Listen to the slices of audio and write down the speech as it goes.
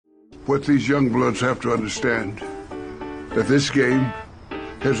What these young bloods have to understand, that this game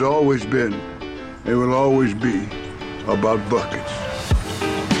has always been and will always be about buckets.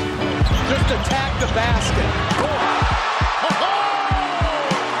 Just attack the basket.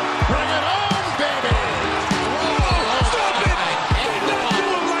 Bring it home, baby. Stop it. Don't do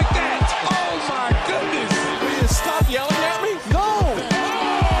it like that. Oh, my goodness. Will you stop yelling at me? No.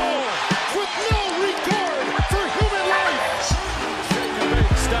 With no regard for human life.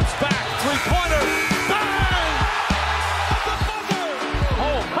 Steps back. Three-pointer. Bang.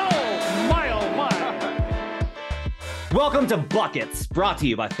 Oh, my, oh, my. Welcome to Buckets, brought to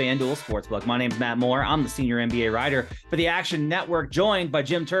you by FanDuel Sportsbook. My name's Matt Moore. I'm the senior NBA writer for the Action Network, joined by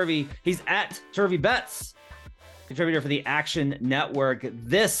Jim Turvey. He's at Turvey Bets, contributor for the Action Network.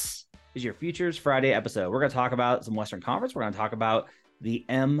 This is your Futures Friday episode. We're going to talk about some Western Conference. We're going to talk about the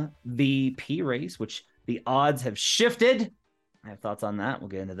MVP race, which the odds have shifted. I have thoughts on that. We'll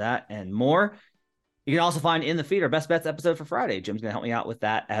get into that and more. You can also find in the feed our Best Bets episode for Friday. Jim's going to help me out with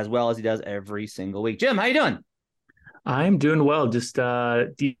that as well as he does every single week. Jim, how you doing? I'm doing well, just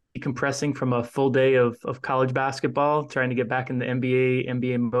decompressing from a full day of college basketball, trying to get back in the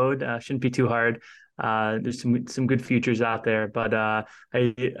NBA mode. Shouldn't be too hard. There's some good futures out there, but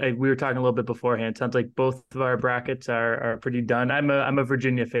we were talking a little bit beforehand. Sounds like both of our brackets are pretty done. I'm a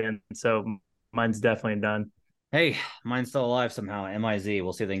Virginia fan, so mine's definitely done. Hey, mine's still alive somehow. MIZ.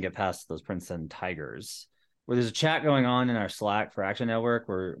 We'll see if they can get past those Princeton Tigers. Where there's a chat going on in our Slack for Action Network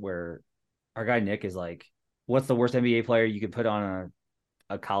where our guy Nick is like, what's the worst NBA player you could put on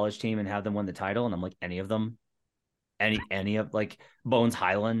a college team and have them win the title? And I'm like, any of them. Any of, like, Bones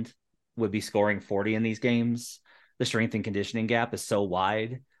Highland would be scoring 40 in these games. The strength and conditioning gap is so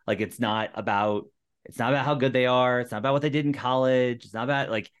wide. Like, it's not about how good they are. It's not about what they did in college. It's not about,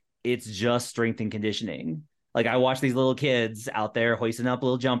 like, it's just strength and conditioning. Like, I watch these little kids out there hoisting up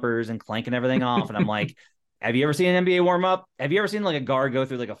little jumpers and clanking everything off. And I'm like, have you ever seen an NBA warm up? Have you ever seen like a guard go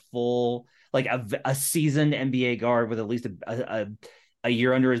through like a full, like a seasoned NBA guard with at least a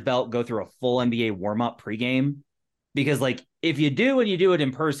year under his belt go through a full NBA warm up pregame? Because like, if you do and you do it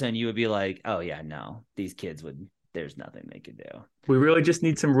in person, you would be like, oh yeah, no, these kids there's nothing they could do. We really just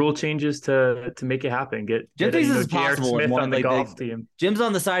need some rule changes to make it happen. Jim thinks this is J.R. possible. Smith on the like, golf team. Jim's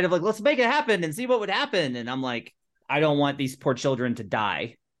on the side of like, let's make it happen and see what would happen. And I'm like, I don't want these poor children to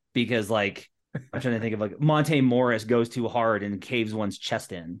die because like, I'm trying to think of like Monte Morris goes too hard and caves one's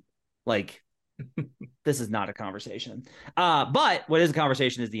chest in. Like, this is not a conversation. But what is a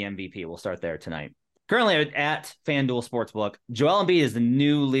conversation is the MVP. We'll start there tonight. Currently at FanDuel Sportsbook, Joel Embiid is the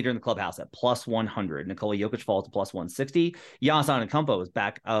new leader in the clubhouse at plus 100. Nikola Jokic falls to plus 160. Giannis Antetokounmpo is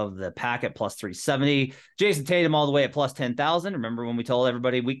back of the pack at plus 370. Jason Tatum all the way at plus 10,000. Remember when we told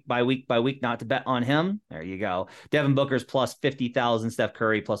everybody week by week not to bet on him? There you go. Devin Booker's plus 50,000. Steph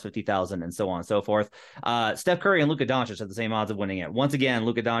Curry plus 50,000, and so on and so forth. Steph Curry and Luka Doncic have the same odds of winning it. Once again,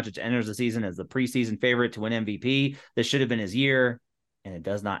 Luka Doncic enters the season as the preseason favorite to win MVP. This should have been his year. And it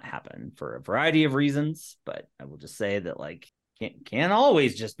does not happen for a variety of reasons, but I will just say that like can't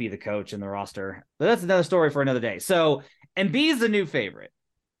always just be the coach in the roster. But that's another story for another day. So Embiid is the new favorite,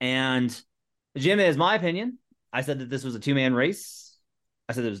 and Jim is my opinion. I said that this was a two-man race.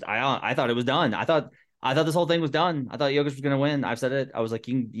 I said it was. I thought it was done. I thought this whole thing was done. I thought Jokic was going to win. I've said it. I was like,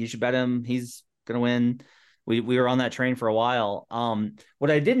 you should bet him. He's going to win. We were on that train for a while. What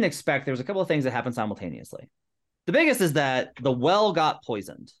I didn't expect, there was a couple of things that happened simultaneously. The biggest is that the well got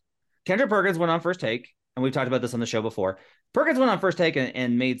poisoned. Kendrick Perkins went on First Take, and we've talked about this on the show before. Perkins went on First Take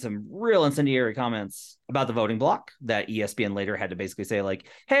and made some real incendiary comments about the voting block that ESPN later had to basically say, like,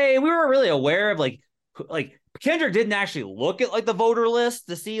 hey, we were really aware of, like Kendrick didn't actually look at, like, the voter list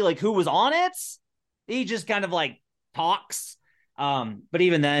to see, like, who was on it. He just kind of, like, talks. But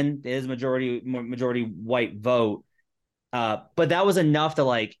even then, his majority white vote. But that was enough to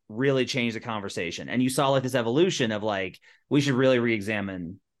like really change the conversation. And you saw like this evolution of like, we should really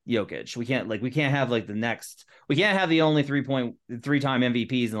re-examine Jokic. We can't have like we can't have the only 3-time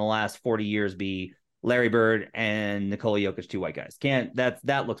MVPs in the last 40 years be Larry Bird and Nikola Jokic, two white guys.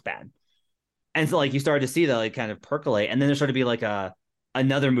 That looks bad. And so like you started to see that like kind of percolate. And then there started to be like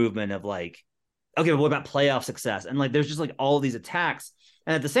another movement of like, okay, but what about playoff success? And like, there's just like all these attacks.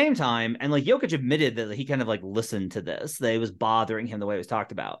 And at the same time, and like Jokic admitted that he kind of like listened to this, that it was bothering him the way it was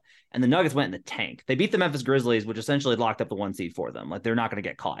talked about. And the Nuggets went in the tank. They beat the Memphis Grizzlies, which essentially locked up the 1 seed for them. Like they're not going to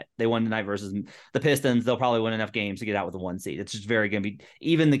get caught. They won tonight versus the Pistons. They'll probably win enough games to get out with the 1 seed. It's just very going to be,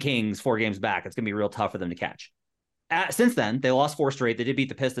 even the Kings 4 games back, it's going to be real tough for them to catch. Since then, they lost 4 straight. They did beat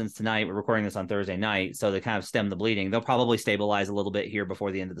the Pistons tonight. We're recording this on Thursday night, so they kind of stemmed the bleeding. They'll probably stabilize a little bit here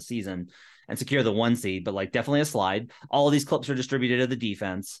before the end of the season and secure the 1 seed, but like definitely a slide. All of these clips are distributed to the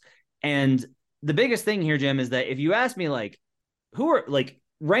defense. And the biggest thing here, Jim, is that if you ask me, like, who are like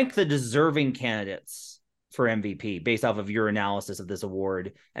rank the deserving candidates for MVP based off of your analysis of this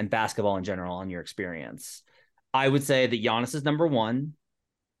award and basketball in general and your experience, I would say that Giannis is number one,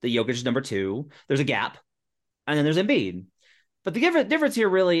 the Jokic is number two. There's a gap, and then there's Embiid. But the difference here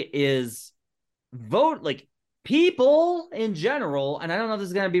really is vote, like, people in general, and I don't know if this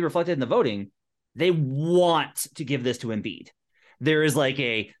is going to be reflected in the voting, they want to give this to Embiid. There is like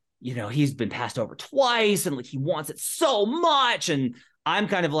he's been passed over twice and like he wants it so much. And I'm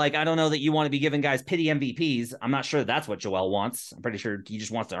kind of like, I don't know that you want to be giving guys pity MVPs. I'm not sure that's what Joel wants. I'm pretty sure he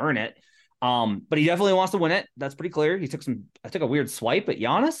just wants to earn it. But he definitely wants to win it. That's pretty clear. I took a weird swipe at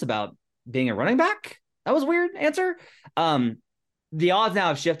Giannis about being a running back. That was a weird answer. The odds now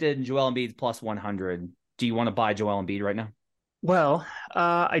have shifted and Joel Embiid's plus 100. Do you want to buy Joel Embiid right now? Well,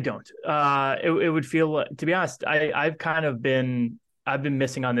 I don't. It would feel, to be honest, I've been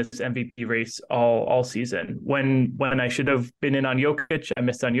missing on this MVP race all season. When I should have been in on Jokic, I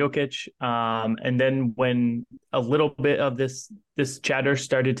missed on Jokic. And then when a little bit of this chatter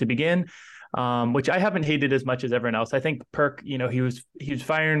started to begin, which I haven't hated as much as everyone else. I think Perk, he was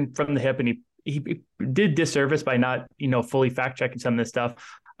firing from the hip, and he did disservice by not, fully fact checking some of this stuff.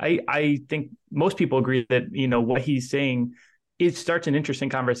 I think most people agree that, what he's saying, it starts an interesting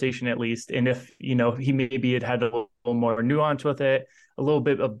conversation at least. And if, he maybe had a little more nuance with it, a little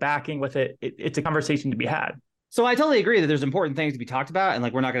bit of backing with it, it's a conversation to be had. So I totally agree that there's important things to be talked about. And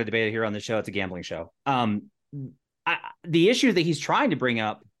like, we're not going to debate it here on this show. It's a gambling show. The issue that he's trying to bring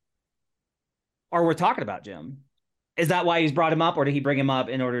up are worth talking about, Jim. Is that why he's brought him up, or did he bring him up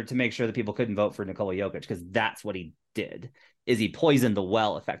in order to make sure that people couldn't vote for Nikola Jokic? Because that's what he did, is he poisoned the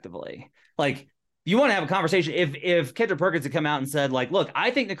well effectively. Like, you want to have a conversation. If Kendrick Perkins had come out and said, like, look, I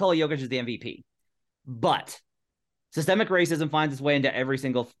think Nikola Jokic is the MVP, but systemic racism finds its way into every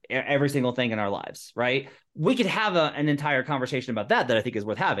single thing in our lives, right? We could have an entire conversation about that I think is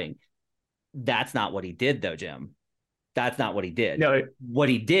worth having. That's not what he did, though, Jim. That's not what he did. No. What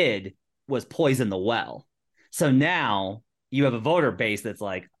he did was poison the well. So now you have a voter base that's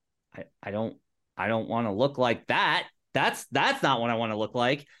like, I don't want to look like that. That's not what I want to look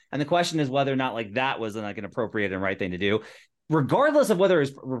like. And the question is whether or not like that was like an appropriate and right thing to do. Regardless of whether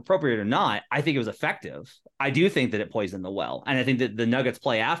it's appropriate or not, I think it was effective. I do think that it poisoned the well. And I think that the Nuggets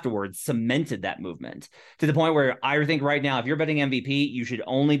play afterwards cemented that movement to the point where I think right now, if you're betting MVP, you should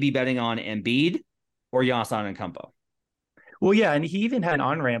only be betting on Embiid or Giannis Antetokounmpo. Well, yeah, and he even had an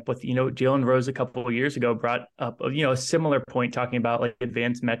on-ramp with, Jalen Rose a couple of years ago brought up, a similar point talking about like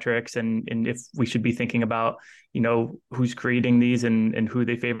advanced metrics and if we should be thinking about, who's creating these and who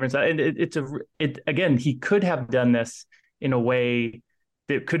they favor. And again, he could have done this in a way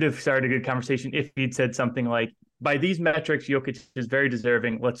that could have started a good conversation if he'd said something like, by these metrics, Jokic is very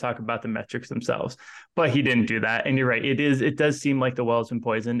deserving. Let's talk about the metrics themselves. But he didn't do that. And you're right. It does seem like the well's been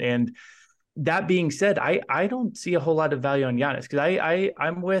poisoned. And that being said, I don't see a whole lot of value on Giannis because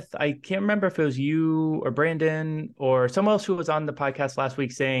I can't remember if it was you or Brandon or someone else who was on the podcast last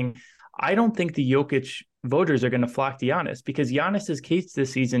week saying, I don't think the Jokic voters are going to flock to Giannis because Giannis's case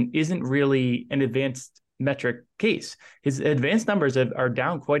this season isn't really an advanced metric case. His advanced numbers are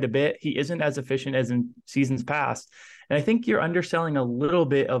down quite a bit. He isn't as efficient as in seasons past. And I think you're underselling a little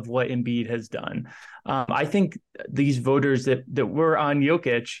bit of what Embiid has done. I think these voters that were on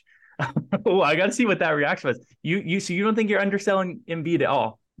Jokic, oh, I got to see what that reaction was. So you don't think you're underselling Embiid at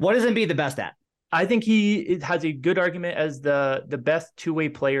all? What is Embiid the best at? I think he has a good argument as the best two-way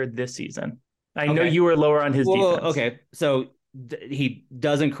player this season. I know you were lower on his defense. Okay, so he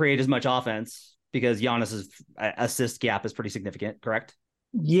doesn't create as much offense because Giannis's assist gap is pretty significant, correct?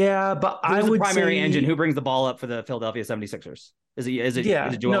 Yeah, but Who's the primary engine? Who brings the ball up for the Philadelphia 76ers? Is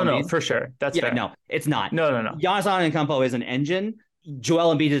it Joel Embiid? No, for sure. That's fair. No, it's not. No. Giannis Antetokounmpo is an engine.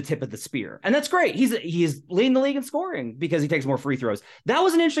 Joel Embiid is the tip of the spear. And that's great. He's leading the league in scoring because he takes more free throws. That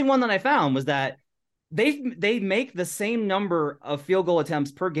was an interesting one that I found was that they make the same number of field goal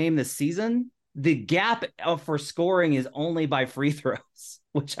attempts per game this season. The gap for scoring is only by free throws,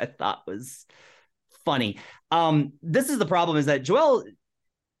 which I thought was funny. This is the problem is that Joel,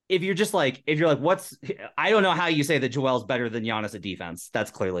 if you're like, I don't know how you say that Joel's better than Giannis at defense.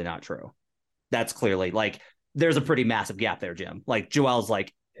 That's clearly not true. That's clearly like, there's a pretty massive gap there, Jim. Like Joel's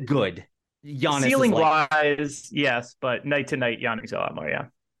like good. Giannis ceiling like, wise, yes, but night to night, Giannis a lot more, yeah.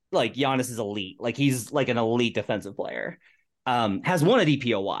 Like Giannis is elite. Like he's like an elite defensive player. Has won a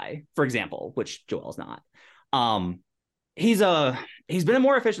DPOY, for example, which Joel's not. He's been a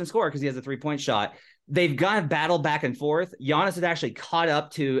more efficient scorer because he has a 3-point shot. They've got to battle back and forth. Giannis had actually caught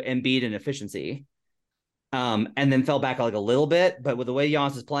up to Embiid in efficiency. And then fell back like a little bit. But with the way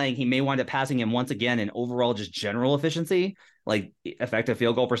Giannis is playing, he may wind up passing him once again in overall just general efficiency, like effective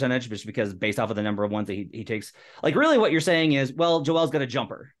field goal percentage, just because based off of the number of ones that he takes. Like really what you're saying is, well, Joel's got a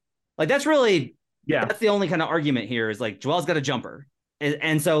jumper. Like that's really, that's the only kind of argument here is like Joel's got a jumper.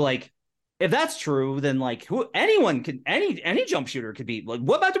 And so like, if that's true, then like anyone could, any jump shooter could be like,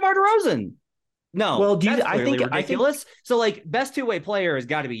 what about DeMar DeRozan? No, well, that's clearly ridiculous. So like best two-way player has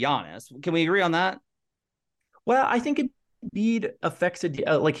got to be Giannis. Can we agree on that? Well, I think Embiid affects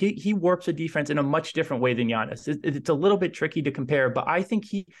like he warps a defense in a much different way than Giannis. It's a little bit tricky to compare, but I think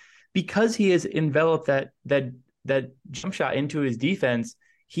because he has enveloped that jump shot into his defense,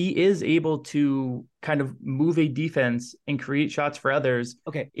 he is able to kind of move a defense and create shots for others.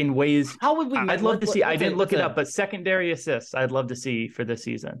 Okay, in ways. How would we? I'd love to see. I didn't look it up, but secondary assists, I'd love to see for this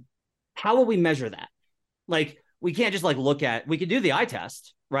season. How will we measure that? Like we can't just like look at. We could do the eye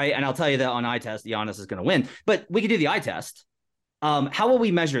test. Right. And I'll tell you that on eye test, Giannis is going to win, but we could do the eye test. How will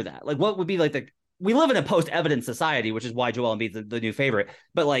we measure that? Like what would be like we live in a post-evidence society, which is why Joel Embiid's the new favorite.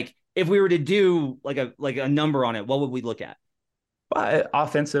 But like, if we were to do like a number on it, what would we look at?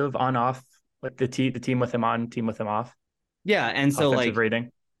 Offensive, on, off, like the team with him on, team with him off. Yeah. And so offensive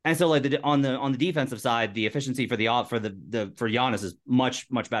rating. And so like on the defensive side, the efficiency for for Giannis is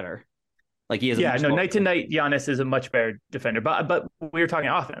much better. Like he is. Night to night, Giannis is a much better defender. But we were talking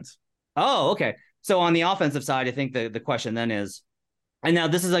offense. Oh, okay. So on the offensive side, I think the question then is, and now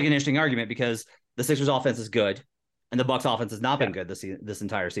this is like an interesting argument because the Sixers offense is good, and the Bucks offense has not been good this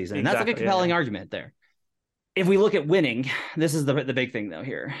entire season, and that's like a compelling argument there. If we look at winning, this is the big thing though.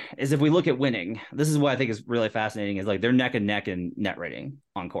 Here is if we look at winning, this is what I think is really fascinating. Is like they're neck and neck in net rating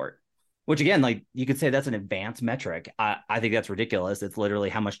on court, which again, like you could say that's an advanced metric. I think that's ridiculous. It's literally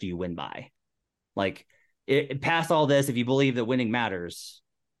how much do you win by. Like past all this, if you believe that winning matters,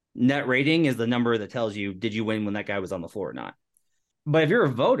 net rating is the number that tells you, did you win when that guy was on the floor or not? But if you're a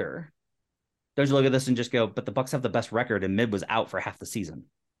voter, don't you look at this and just go, but the Bucks have the best record and Mid was out for half the season.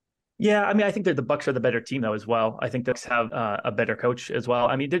 Yeah. I mean, I think that the Bucks are the better team though, as well. I think the Bucks have a better coach as well.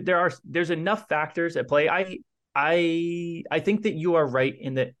 I mean, there's enough factors at play. I think that you are right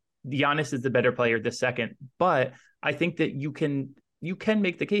in that Giannis is the better player this second, but I think that you can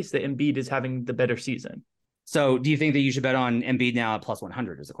make the case that Embiid is having the better season. So do you think that you should bet on Embiid now at plus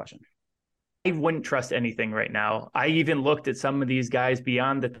 100 is the question? I wouldn't trust anything right now. I even looked at some of these guys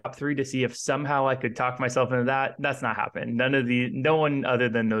beyond the top three to see if somehow I could talk myself into that. That's not happening. No one other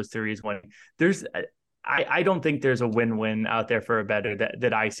than those three is winning. I don't think there's a win-win out there for a better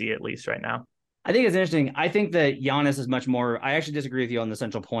that I see at least right now. I think it's interesting. I think that Giannis is much more, I actually disagree with you on the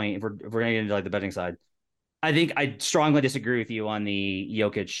central point. If we're going to get into like the betting side, I think I strongly disagree with you on the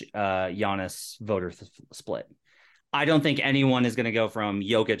Jokic Giannis voter split. I don't think anyone is going to go from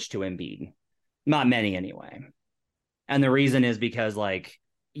Jokic to Embiid. Not many anyway. And the reason is because like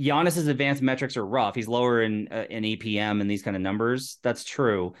Giannis's advanced metrics are rough. He's lower in EPM and these kind of numbers. That's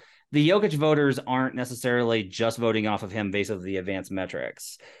true. The Jokic voters aren't necessarily just voting off of him based on the advanced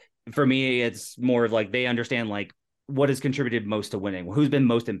metrics. For me, it's more of like they understand like what has contributed most to winning, who's been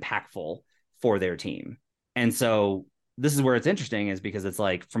most impactful for their team. And so this is where it's interesting is because it's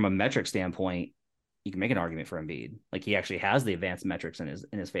like from a metric standpoint, you can make an argument for Embiid. Like he actually has the advanced metrics in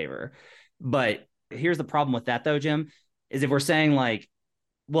his favor. But here's the problem with that though, Jim, is if we're saying like,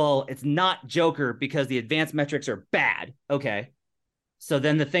 well, it's not Joker because the advanced metrics are bad. Okay. So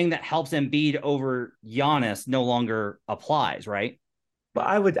then the thing that helps Embiid over Giannis no longer applies, right?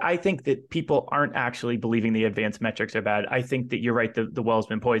 But I think that people aren't actually believing the advanced metrics are bad. I think that you're right. The well's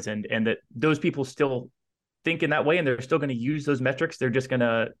been poisoned and that those people still think in that way and they're still going to use those metrics. They're just going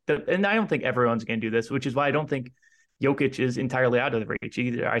to, and I don't think everyone's going to do this, which is why I don't think Jokic is entirely out of the reach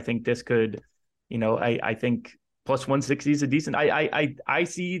either. I think this could, I think plus 160 is a decent, I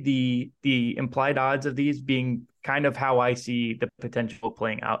see the implied odds of these being kind of how I see the potential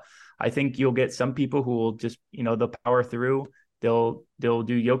playing out. I think you'll get some people who will just, they'll power through. They'll do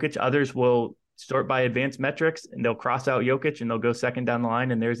Jokic. Others will sort by advanced metrics and they'll cross out Jokic and they'll go second down the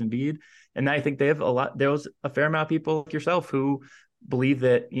line and there's Embiid. And I think there's a fair amount of people like yourself who believe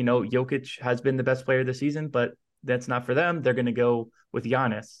that, Jokic has been the best player this season, but that's not for them. They're going to go with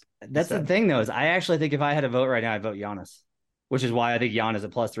Giannis. That's instead. The thing though, is I actually think if I had to vote right now, I'd vote Giannis, which is why I think Giannis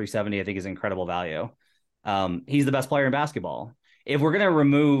at plus 370, I think is incredible value. He's the best player in basketball. If we're going to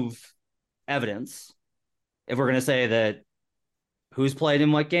remove evidence, if we're going to say that who's played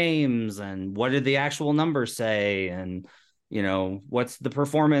in what games and what did the actual numbers say and what's the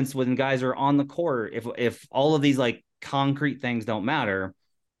performance when guys are on the court, if all of these like concrete things don't matter,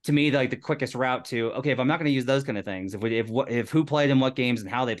 to me like the quickest route to okay, if I'm not going to use those kind of things, if who played in what games and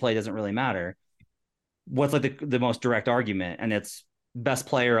how they play doesn't really matter, what's like the most direct argument, and it's best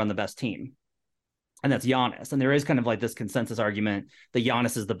player on the best team, and that's Giannis. And there is kind of like this consensus argument that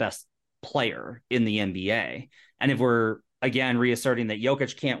Giannis is the best player in the NBA. And if we're again reasserting that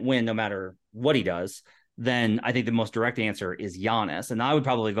Jokic can't win no matter what he does, then I think the most direct answer is Giannis. And I would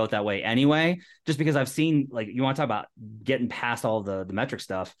probably vote that way anyway, just because I've seen, like, you want to talk about getting past all the metric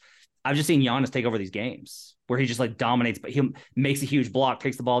stuff. I've just seen Giannis take over these games where he just like dominates, but he makes a huge block,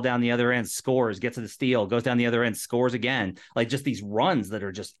 takes the ball down the other end, scores, gets to the steal, goes down the other end, scores again. Like just these runs that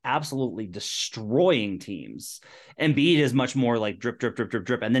are just absolutely destroying teams. Embiid is much more like drip, drip, drip, drip,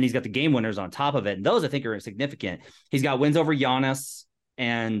 drip. And then he's got the game winners on top of it. And those I think are significant. He's got wins over Giannis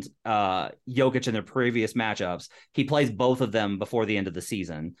and Jokic in their previous matchups. He plays both of them before the end of the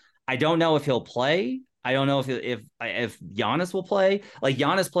season. I don't know if he'll play. I don't know if Giannis will play. Like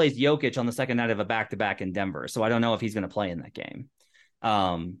Giannis plays Jokic on the second night of a back-to-back in Denver, so I don't know if he's going to play in that game.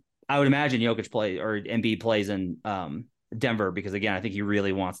 I would imagine Jokic play or Embiid plays in Denver because again, I think he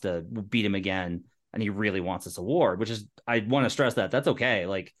really wants to beat him again, and he really wants this award. Which is, I want to stress that's okay.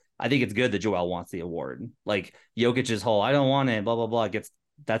 Like I think it's good that Joel wants the award. Like Jokic's whole "I don't want it," blah blah blah,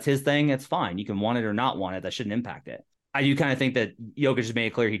 that's his thing. It's fine. You can want it or not want it. That shouldn't impact it. I do kind of think that Jokic has made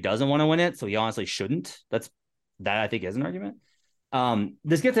it clear he doesn't want to win it, so he honestly shouldn't. That I think is an argument.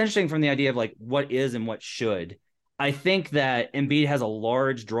 This gets interesting from the idea of like what is and what should. I think that Embiid has a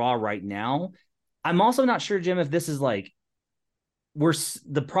large draw right now. I'm also not sure, Jim, if this is like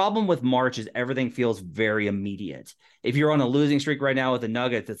the problem with March is everything feels very immediate. If you're on a losing streak right now with the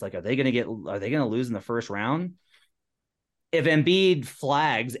Nuggets, it's like, are they going to lose in the first round? If Embiid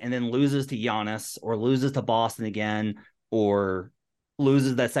flags and then loses to Giannis or loses to Boston again or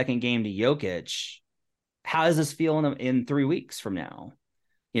loses that second game to Jokic, how does this feel in 3 weeks from now?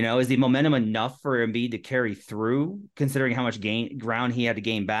 You know, is the momentum enough for Embiid to carry through, considering how much ground he had to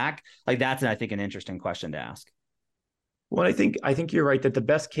gain back? Like that's, I think, an interesting question to ask. Well, I think you're right that the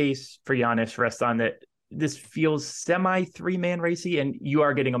best case for Giannis rests on that this feels semi 3-man racy, and you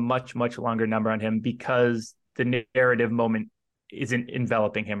are getting a much, much longer number on him because the narrative moment isn't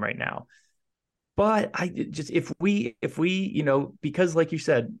enveloping him right now. But if we, you know, because like you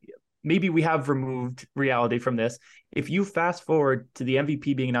said, maybe we have removed reality from this. If you fast forward to the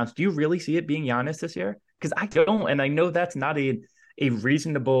MVP being announced, do you really see it being Giannis this year? Because I don't, and I know that's not a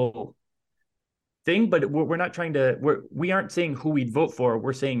reasonable thing, but we're not trying to, we aren't saying who we'd vote for.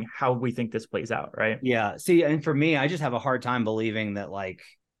 We're saying how we think this plays out, right? Yeah. See, and for me, I just have a hard time believing that, like,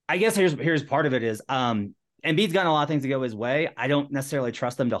 I guess here's part of it is, Embiid's gotten a lot of things to go his way. I don't necessarily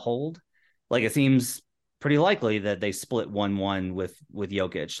trust them to hold. Like it seems pretty likely that they split 1-1 with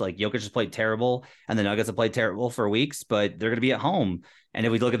Jokic. Like Jokic has played terrible and the Nuggets have played terrible for weeks, but they're going to be at home. And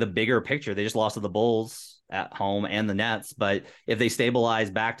if we look at the bigger picture, they just lost to the Bulls at home and the Nets. But if they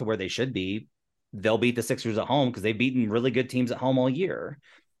stabilize back to where they should be, they'll beat the Sixers at home because they've beaten really good teams at home all year.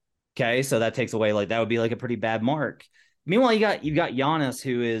 Okay. So that takes away, like, that would be like a pretty bad mark. Meanwhile, you got Giannis,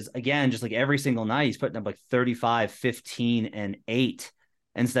 who is, again, just like every single night, he's putting up like 35, 15, and 8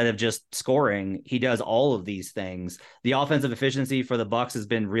 instead of just scoring. He does all of these things. The offensive efficiency for the Bucks has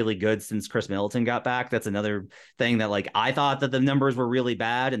been really good since Chris Middleton got back. That's another thing that, like, I thought that the numbers were really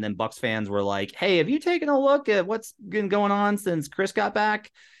bad, and then Bucks fans were like, hey, have you taken a look at what's been going on since Chris got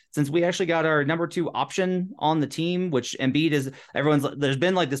back? Since we actually got our number 2 option on the team, which Embiid is, there's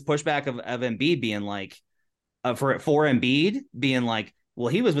been like this pushback of Embiid being like, for Embiid being like, well,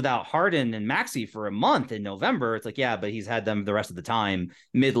 he was without Harden and Maxey for a month in November. It's like, yeah, but he's had them the rest of the time.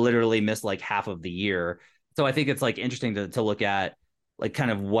 Literally missed like half of the year. So I think it's like interesting to look at like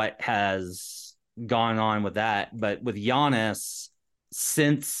kind of what has gone on with that. But with Giannis,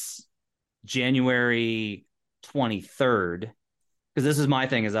 since January 23rd, because this is my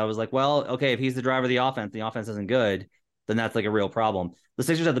thing, is I was like, well, okay, if he's the driver of the offense isn't good, then that's like a real problem. The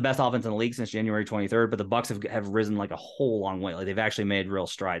Sixers have the best offense in the league since January 23rd, but the Bucks have risen like a whole long way. Like they've actually made real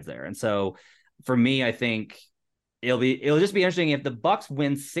strides there. And so for me, I think it'll just be interesting if the Bucks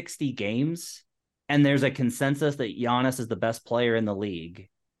win 60 games and there's a consensus that Giannis is the best player in the league,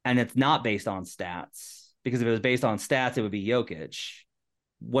 and it's not based on stats, because if it was based on stats, it would be Jokic.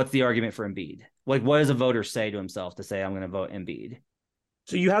 What's the argument for Embiid? Like, what does a voter say to himself to say, I'm going to vote Embiid?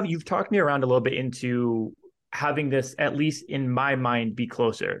 So you've talked me around a little bit into having this, at least in my mind, be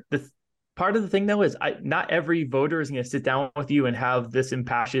closer. The part of the thing, though, is not every voter is going to sit down with you and have this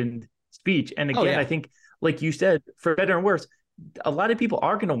impassioned speech. And again, I think, like you said, for better and worse, a lot of people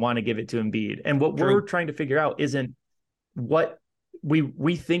are going to want to give it to Embiid. And what we're trying to figure out isn't what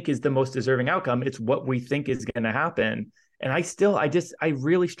we think is the most deserving outcome. It's what we think is going to happen. And I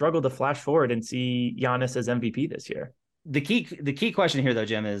really struggle to flash forward and see Giannis as MVP this year. The key question here, though,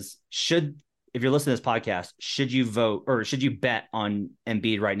 Jim, is should if you're listening to this podcast, should you vote or should you bet on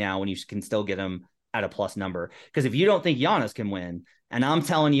Embiid right now when you can still get him at a plus number? Because if you don't think Giannis can win, and I'm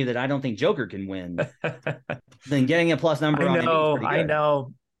telling you that I don't think Joker can win, then getting a plus number on Embiid is pretty good. I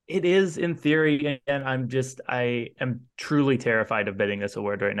know. It is in theory, and I am truly terrified of betting this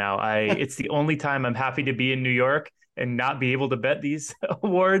award right now. It's the only time I'm happy to be in New York and not be able to bet these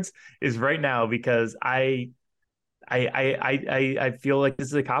awards is right now, because I feel like this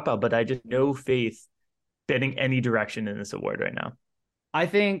is a cop out, but I just no faith betting any direction in this award right now. I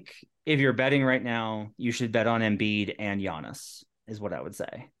think if you're betting right now, you should bet on Embiid and Giannis, is what I would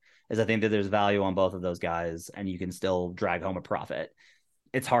say. Is I think that there's value on both of those guys, and you can still drag home a profit.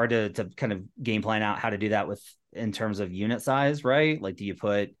 It's hard to kind of game plan out how to do that in terms of unit size, right? Like, do you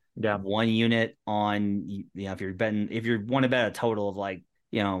put one unit on, if you want to bet a total of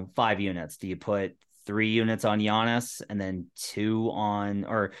 5 units, do you put 3 units on Giannis and then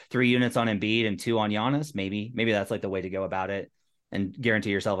 3 units on Embiid and 2 on Giannis? Maybe that's the way to go about it and guarantee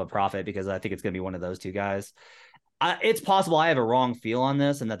yourself a profit, because I think it's going to be one of those two guys. It's possible I have a wrong feel on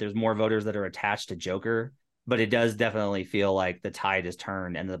this and that there's more voters that are attached to Joker, but it does definitely feel like the tide has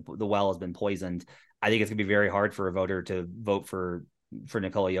turned and the well has been poisoned. I think it's going to be very hard for a voter to vote for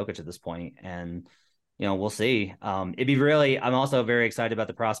Nikola Jokic at this point. And, we'll see. I'm also very excited about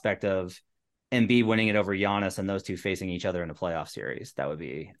the prospect of Embiid winning it over Giannis and those two facing each other in a playoff series. That would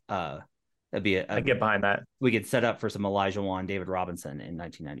be, I get behind that. We could set up for some Elijah Wan, David Robinson in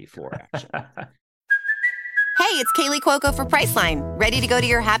 1994 action. Hey, it's Kaylee Cuoco for Priceline. Ready to go to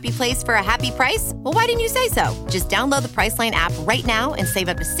your happy place for a happy price? Well, why didn't you say so? Just download the Priceline app right now and save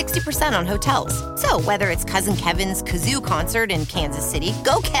up to 60% on hotels. So whether it's Cousin Kevin's Kazoo Concert in Kansas City,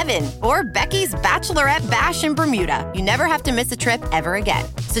 go Kevin, or Becky's Bachelorette Bash in Bermuda, you never have to miss a trip ever again.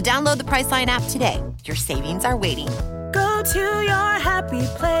 So download the Priceline app today. Your savings are waiting. Go to your happy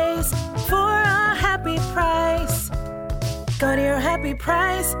place for a happy price. Go to your happy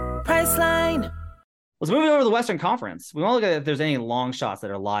price, Priceline. Let's move over to the Western Conference. We want to look at if there's any long shots that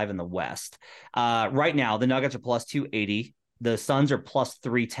are live in the West. Right now, the Nuggets are plus 280. The Suns are plus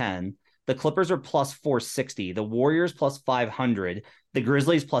 310. The Clippers are plus 460. The Warriors plus 500. The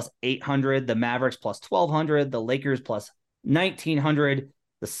Grizzlies plus 800. The Mavericks plus 1200. The Lakers plus 1900.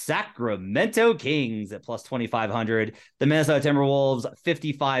 The Sacramento Kings at plus 2,500. The Minnesota Timberwolves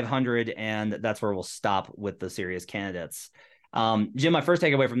 5,500. And that's where we'll stop with the serious candidates. Jim, my first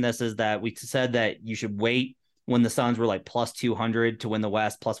takeaway from this is that we said that you should wait when the Suns were plus 200 to win the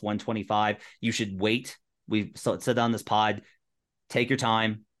West, plus 125. You should wait. We said on this pod, take your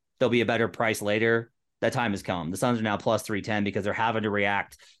time. There'll be a better price later. That time has come. The Suns are now plus 310 because they're having to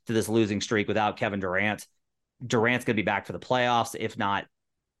react to this losing streak without Kevin Durant. Durant's going to be back for the playoffs, if not,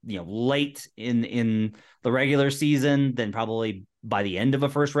 late in the regular season, then probably by the end of a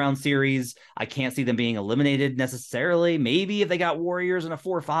first round series. I can't see them being eliminated necessarily. Maybe if they got Warriors in a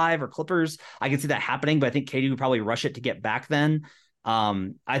 4-5 or Clippers, I can see that happening, but I think KD would probably rush it to get back then.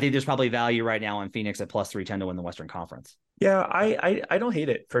 I think there's probably value right now on Phoenix at plus 310 to win the Western Conference. Yeah, I don't hate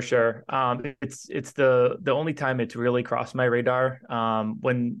it for sure. It's the only time it's really crossed my radar.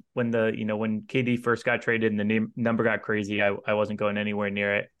 When KD first got traded and the number got crazy, I wasn't going anywhere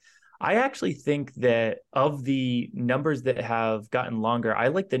near it. I actually think that of the numbers that have gotten longer, I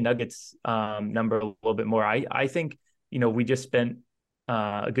like the Nuggets number a little bit more. I think we just spent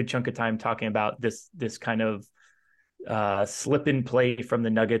a good chunk of time talking about this kind of slip in play from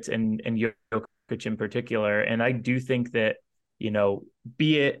the Nuggets and Jokic in particular. And I do think that,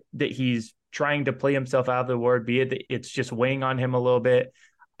 be it that he's trying to play himself out of the award, be it that it's just weighing on him a little bit,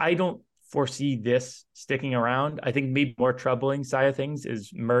 I don't foresee this sticking around. I think maybe more troubling side of things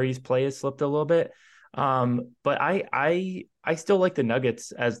is Murray's play has slipped a little bit. But I still like the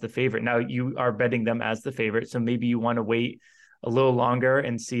Nuggets as the favorite. Now you are betting them as the favorite, so maybe you want to wait a little longer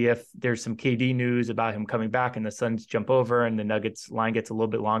and see if there's some KD news about him coming back and the Suns jump over and the Nuggets line gets a little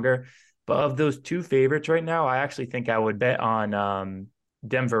bit longer. But of those two favorites right now, I actually think I would bet on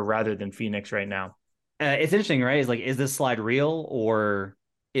Denver rather than Phoenix right now. It's interesting, right? Is this slide real, or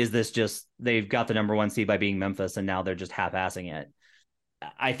is this just they've got the number 1 seed by being Memphis and now they're just half-assing it?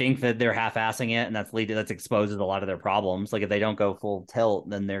 I think that they're half-assing it, and that's exposes a lot of their problems. If they don't go full tilt,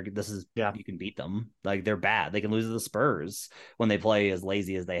 then you can beat them. They're bad. They can lose to the Spurs when they play as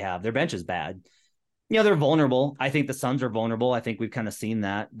lazy as they have. Their bench is bad. They're vulnerable. I think the Suns are vulnerable. I think we've kind of seen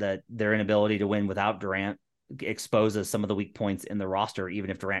that their inability to win without Durant exposes some of the weak points in the roster, even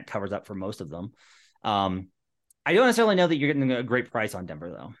if Durant covers up for most of them. I don't necessarily know that you're getting a great price on Denver,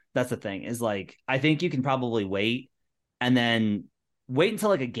 though. That's the thing, is I think you can probably wait and then wait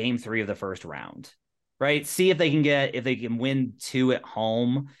until a game 3 of the first round, right? See if they can win 2 at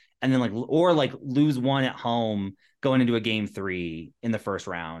home and then like lose one at home going into a game 3 in the first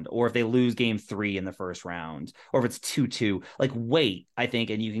round, or if they lose game 3 in the first round, or if it's 2-2, like wait, I think,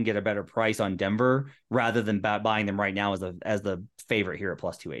 and you can get a better price on Denver rather than buying them right now as the favorite here at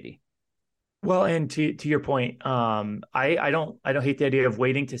plus 280. Well, and to your point, I don't hate the idea of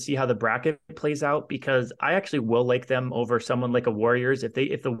waiting to see how the bracket plays out, because I actually will like them over someone like a Warriors. If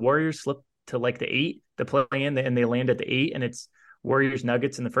the Warriors slip to like the 8 to play in, and they land at the 8, and it's Warriors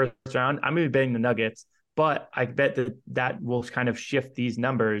Nuggets in the first round, I'm going to be betting the Nuggets. But I bet that will kind of shift these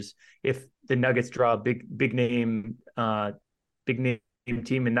numbers if the Nuggets draw a big name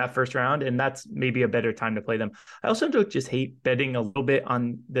team in that first round, and that's maybe a better time to play them. I also don't just hate betting a little bit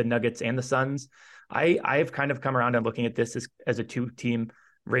on the Nuggets and the Suns. I've kind of come around and looking at this as a 2-team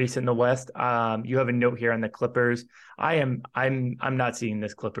race in the West. You have a note here on the Clippers. I'm not seeing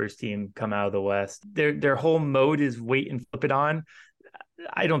this Clippers team come out of the West. Their whole mode is wait and flip it on.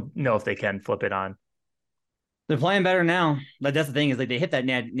 I don't know if they can flip it on. They're playing better now. Like that's the thing, is like they hit that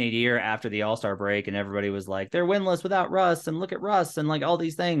nadir after the All-Star break, and everybody was like, they're winless without Russ, and look at Russ, and like all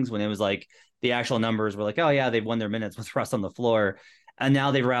these things, when it was like the actual numbers were like, oh yeah, they've won their minutes with Russ on the floor. And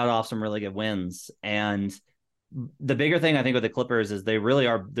now they've routed off some really good wins. And the bigger thing I think with the Clippers is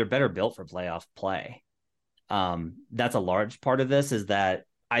they're better built for playoff play. That's a large part of this, is that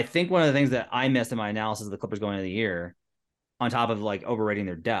I think one of the things that I missed in my analysis of the Clippers going into the year, on top of like overrating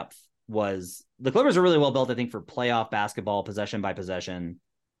their depth, was the Clippers are really well built, I think, for playoff basketball, possession by possession,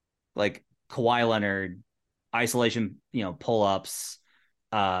 like Kawhi Leonard, isolation, pull-ups,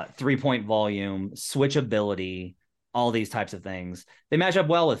 3-point volume, switchability, all these types of things. They match up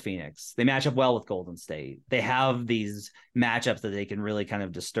well with Phoenix. They match up well with Golden State. They have these matchups that they can really kind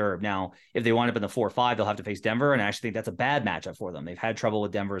of disturb. Now, if they wind up in the 4-5, they'll have to face Denver, and I actually think that's a bad matchup for them. They've had trouble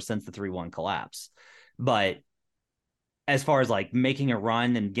with Denver since the 3-1 collapse. But as far as like making a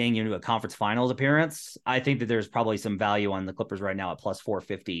run and getting into a conference finals appearance, I think that there's probably some value on the Clippers right now at plus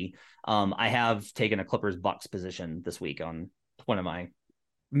 450. I have taken a Clippers Bucks position this week on one of my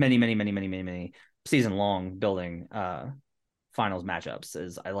many season long building finals matchups.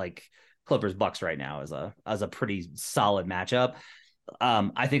 Is I like Clippers Bucks right now as a pretty solid matchup.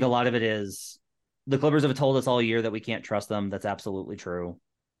 I think a lot of it is the Clippers have told us all year that we can't trust them. That's absolutely true.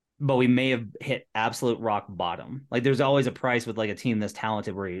 But we may have hit absolute rock bottom. Like there's always a price with like a team this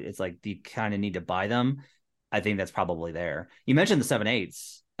talented where it's like you kind of need to buy them. I think that's probably there. You mentioned the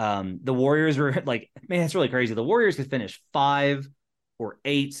 7-8s. The Warriors were like, man, it's really crazy. The Warriors could finish 5 or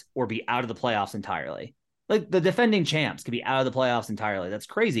 8 or be out of the playoffs entirely. Like the defending champs could be out of the playoffs entirely. That's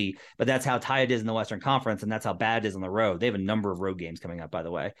crazy, but that's how tight it is in the Western Conference, and that's how bad it is on the road. They have a number of road games coming up, by the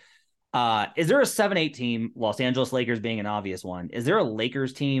way. Is there a 7-8 team, Los Angeles Lakers being an obvious one? Is there a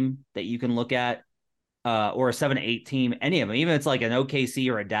Lakers team that you can look at, or a 7-8 team, any of them, even if it's like an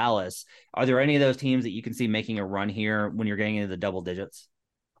OKC or a Dallas? Are there any of those teams that you can see making a run here when you're getting into the double digits?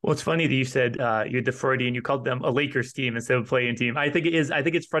 Well, it's funny that you said you had the Freudian, you called them a Lakers team instead of a play-in team. I think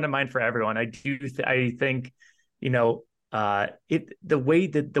it's front of mind for everyone. I think, the way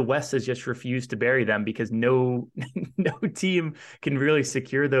that the West has just refused to bury them, because no team can really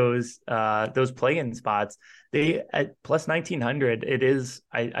secure those play-in spots. They at plus 1900, it is,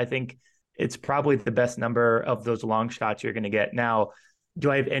 I think it's probably the best number of those long shots you're going to get. Now,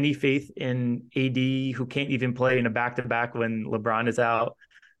 do I have any faith in AD, who can't even play in a back-to-back when LeBron is out?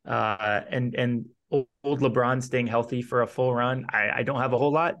 And old LeBron staying healthy for a full run, I don't have a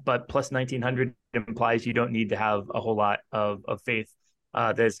whole lot, but plus 1900 implies you don't need to have a whole lot of faith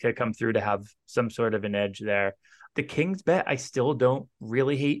that's going to come through to have some sort of an edge there. The Kings bet I still don't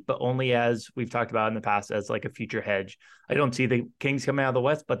really hate, but only as we've talked about in the past as like a future hedge. I don't see the Kings coming out of the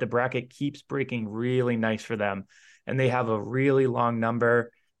West, but the bracket keeps breaking really nice for them, and they have a really long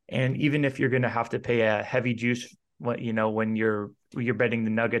number. And even if you're going to have to pay a heavy juice, when you're betting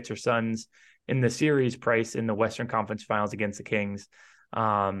the Nuggets or Suns in the series price in the Western Conference Finals against the Kings,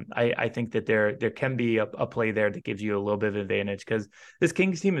 I think that there can be a play there that gives you a little bit of advantage, because this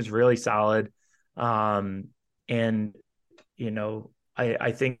Kings team is really solid. And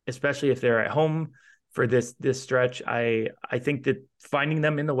I think especially if they're at home for this stretch, I think that finding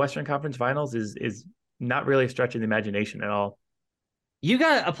them in the Western Conference Finals is not really a stretch of the imagination at all. You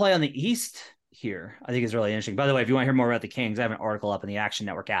got a play on the East here, I think is really interesting. By the way, if you want to hear more about the Kings, I have an article up in the Action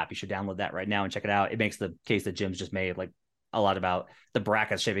Network app. You should download that right now and check it out. It makes the case that Jim's just made, like a lot about the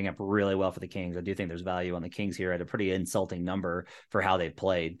brackets shaping up really well for the Kings. I do think there's value on the Kings here at a pretty insulting number for how they've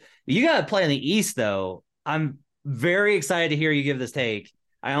played. You got to play on the East, though. I'm very excited to hear you give this take.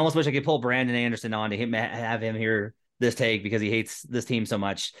 I almost wish I could pull Brandon Anderson on to have him hear this take, because he hates this team so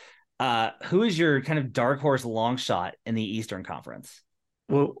much. Who is your kind of dark horse long shot in the Eastern Conference?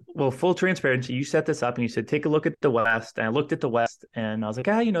 Well, full transparency. You set this up and you said, take a look at the West. And I looked at the West and I was like,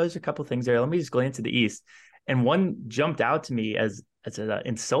 there's a couple things there. Let me just glance at the East. And one jumped out to me as an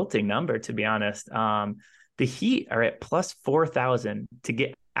insulting number, to be honest. The Heat are at plus 4,000 to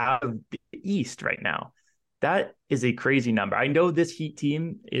get out of the East right now. That is a crazy number. I know this Heat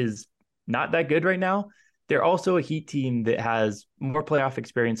team is not that good right now. They're also a Heat team that has more playoff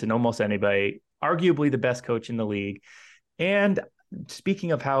experience than almost anybody, arguably the best coach in the league. And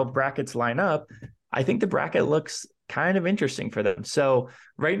speaking of how brackets line up, I think the bracket looks kind of interesting for them. So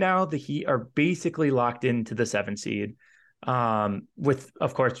right now, the Heat are basically locked into the 7 seed. With,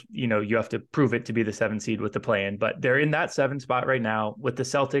 of course, you have to prove it to be the 7 seed with the play-in, but they're in that 7 spot right now with the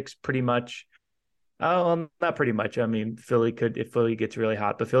Celtics pretty much. Not pretty much. I mean, Philly could, if Philly gets really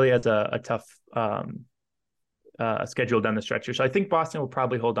hot, but Philly has a tough schedule down the stretch here. So I think Boston will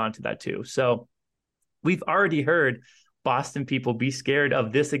probably hold on to that too. So we've already heard Boston people be scared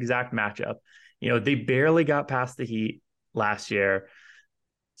of this exact matchup. They barely got past the Heat last year.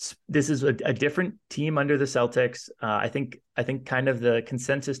 This is a different team under the Celtics. I think kind of the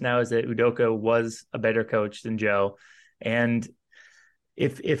consensus now is that Udoka was a better coach than Joe. And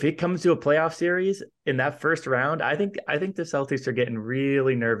if it comes to a playoff series in that first round, I think the Celtics are getting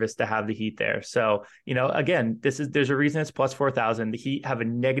really nervous to have the Heat there. So, again, there's a reason it's plus 4,000. The Heat have a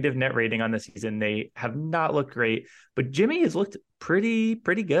negative net rating on the season. They have not looked great, but Jimmy has looked pretty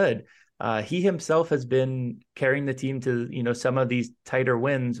good. He himself has been carrying the team to, some of these tighter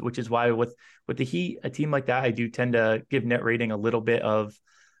wins, which is why with the Heat, a team like that, I do tend to give net rating a little bit of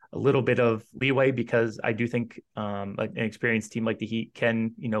leeway, because I do think an experienced team like the Heat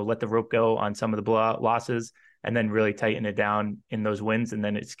can, let the rope go on some of the blowout losses and then really tighten it down in those wins. And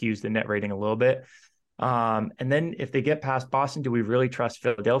then it skews the net rating a little bit. And then if they get past Boston, do we really trust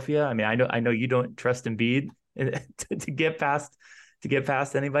Philadelphia? I mean, I know you don't trust Embiid to get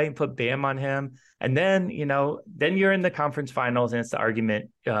past anybody and put Bam on him. And then, then you're in the conference finals, and it's the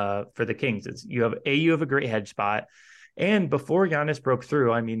argument for the Kings. You have a great hedge spot. And before Giannis broke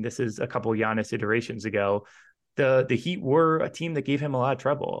through, I mean, this is a couple Giannis iterations ago, the Heat were a team that gave him a lot of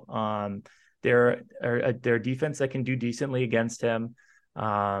trouble. They're a defense that can do decently against him.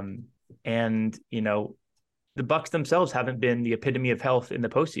 And, the Bucks themselves haven't been the epitome of health in the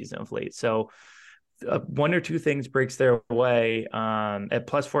postseason of late. So one or two things breaks their way. At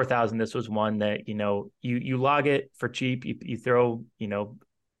plus 4,000, this was one that, you log it for cheap. You throw,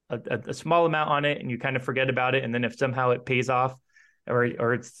 a small amount on it and you kind of forget about it. And then if somehow it pays off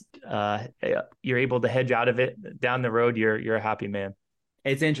or it's you're able to hedge out of it down the road, you're a happy man.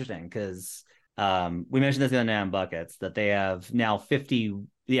 It's interesting because we mentioned this the other night on Buckets that they have now 50.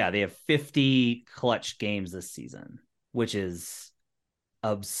 Yeah, they have 50 clutch games this season, which is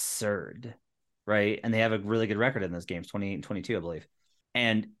absurd, right? And they have a really good record in those games, 28 and 22, I believe.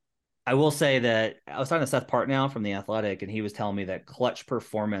 And I will say that I was talking to Seth Partnow from The Athletic, and he was telling me that clutch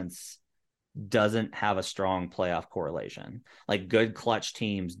performance doesn't have a strong playoff correlation. Like, good clutch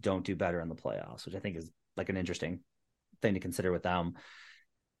teams don't do better in the playoffs, which I think is like an interesting thing to consider with them.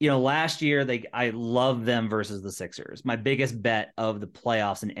 Last year, I love them versus the Sixers. My biggest bet of the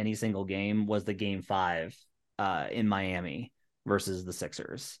playoffs in any single game was the Game 5 in Miami versus the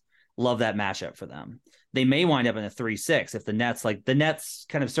Sixers. Love that matchup for them. They may wind up in a 3-6 if the Nets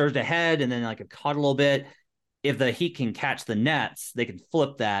kind of surged ahead and then like caught a little bit. If the Heat can catch the Nets, they can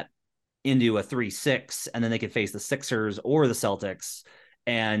flip that into a 3-6, and then they could face the Sixers or the Celtics.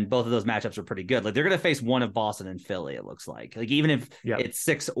 And both of those matchups are pretty good. Like, they're going to face one of Boston and Philly, it looks like. Like, even if it's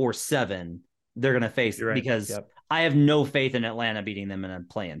 6 or 7, they're going to face it, because I have no faith in Atlanta beating them in a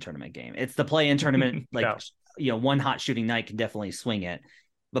play-in tournament game. It's the play-in tournament. One hot shooting night can definitely swing it.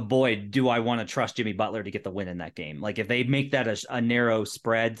 But boy, do I want to trust Jimmy Butler to get the win in that game. Like, if they make that a narrow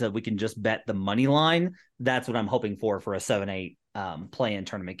spread so we can just bet the money line, that's what I'm hoping for a 7-8 play-in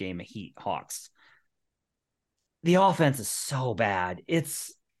tournament game of Heat Hawks. The offense is so bad.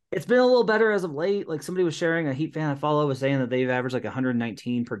 It's been a little better as of late. Like, somebody was sharing, a Heat fan I follow was saying that they've averaged like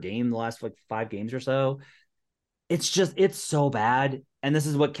 119 per game the last 5 games or so. It's so bad. And this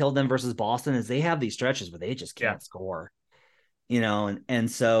is what killed them versus Boston, is they have these stretches where they just can't score.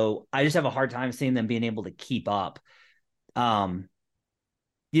 And so I just have a hard time seeing them being able to keep up. And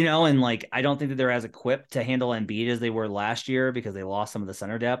like, I don't think that they're as equipped to handle Embiid as they were last year, because they lost some of the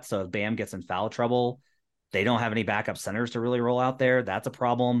center depth. So if Bam gets in foul trouble, they don't have any backup centers to really roll out there. That's a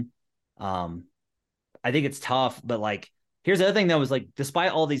problem. I think it's tough, but like, here's the other thing that was like,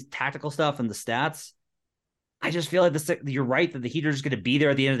 despite all these tactical stuff and the stats, I just feel like you're right that the Heat are just going to be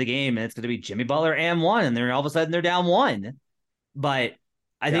there at the end of the game, and it's going to be Jimmy Butler and one, and then all of a sudden they're down 1. But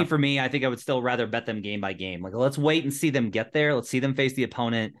I think for me, I think I would still rather bet them game by game. Like, let's wait and see them get there. Let's see them face the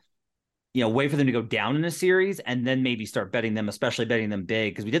opponent, wait for them to go down in a series and then maybe start betting them, especially betting them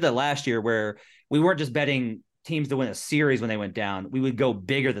big. Because we did that last year where we weren't just betting teams to win a series when they went down. We would go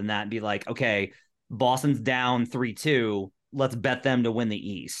bigger than that and be like, okay, Boston's down 3-2. Let's bet them to win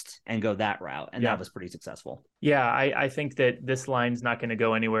the East and go that route. And that was pretty successful. Yeah, I think that this line's not going to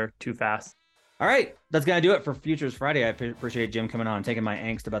go anywhere too fast. All right, that's going to do it for Futures Friday. I appreciate Jim coming on and taking my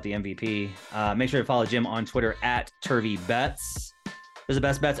angst about the MVP. Make sure to follow Jim on Twitter at TurvyBets. There's a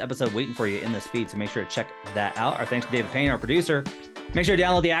Best Bets episode waiting for you in this feed, so make sure to check that out. Our thanks to David Payne, our producer. Make sure to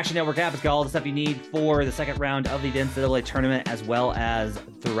download the Action Network app. It's got all the stuff you need for the second round of the NCAA tournament, as well as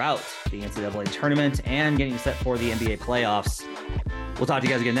throughout the NCAA tournament and getting set for the NBA playoffs. We'll talk to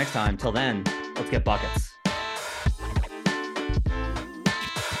you guys again next time. Till then, let's get buckets.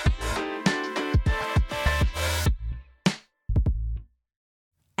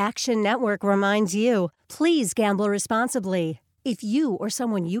 Action Network reminds you, please gamble responsibly. If you or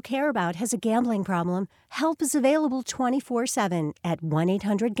someone you care about has a gambling problem, help is available 24/7 at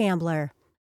 1-800-GAMBLER.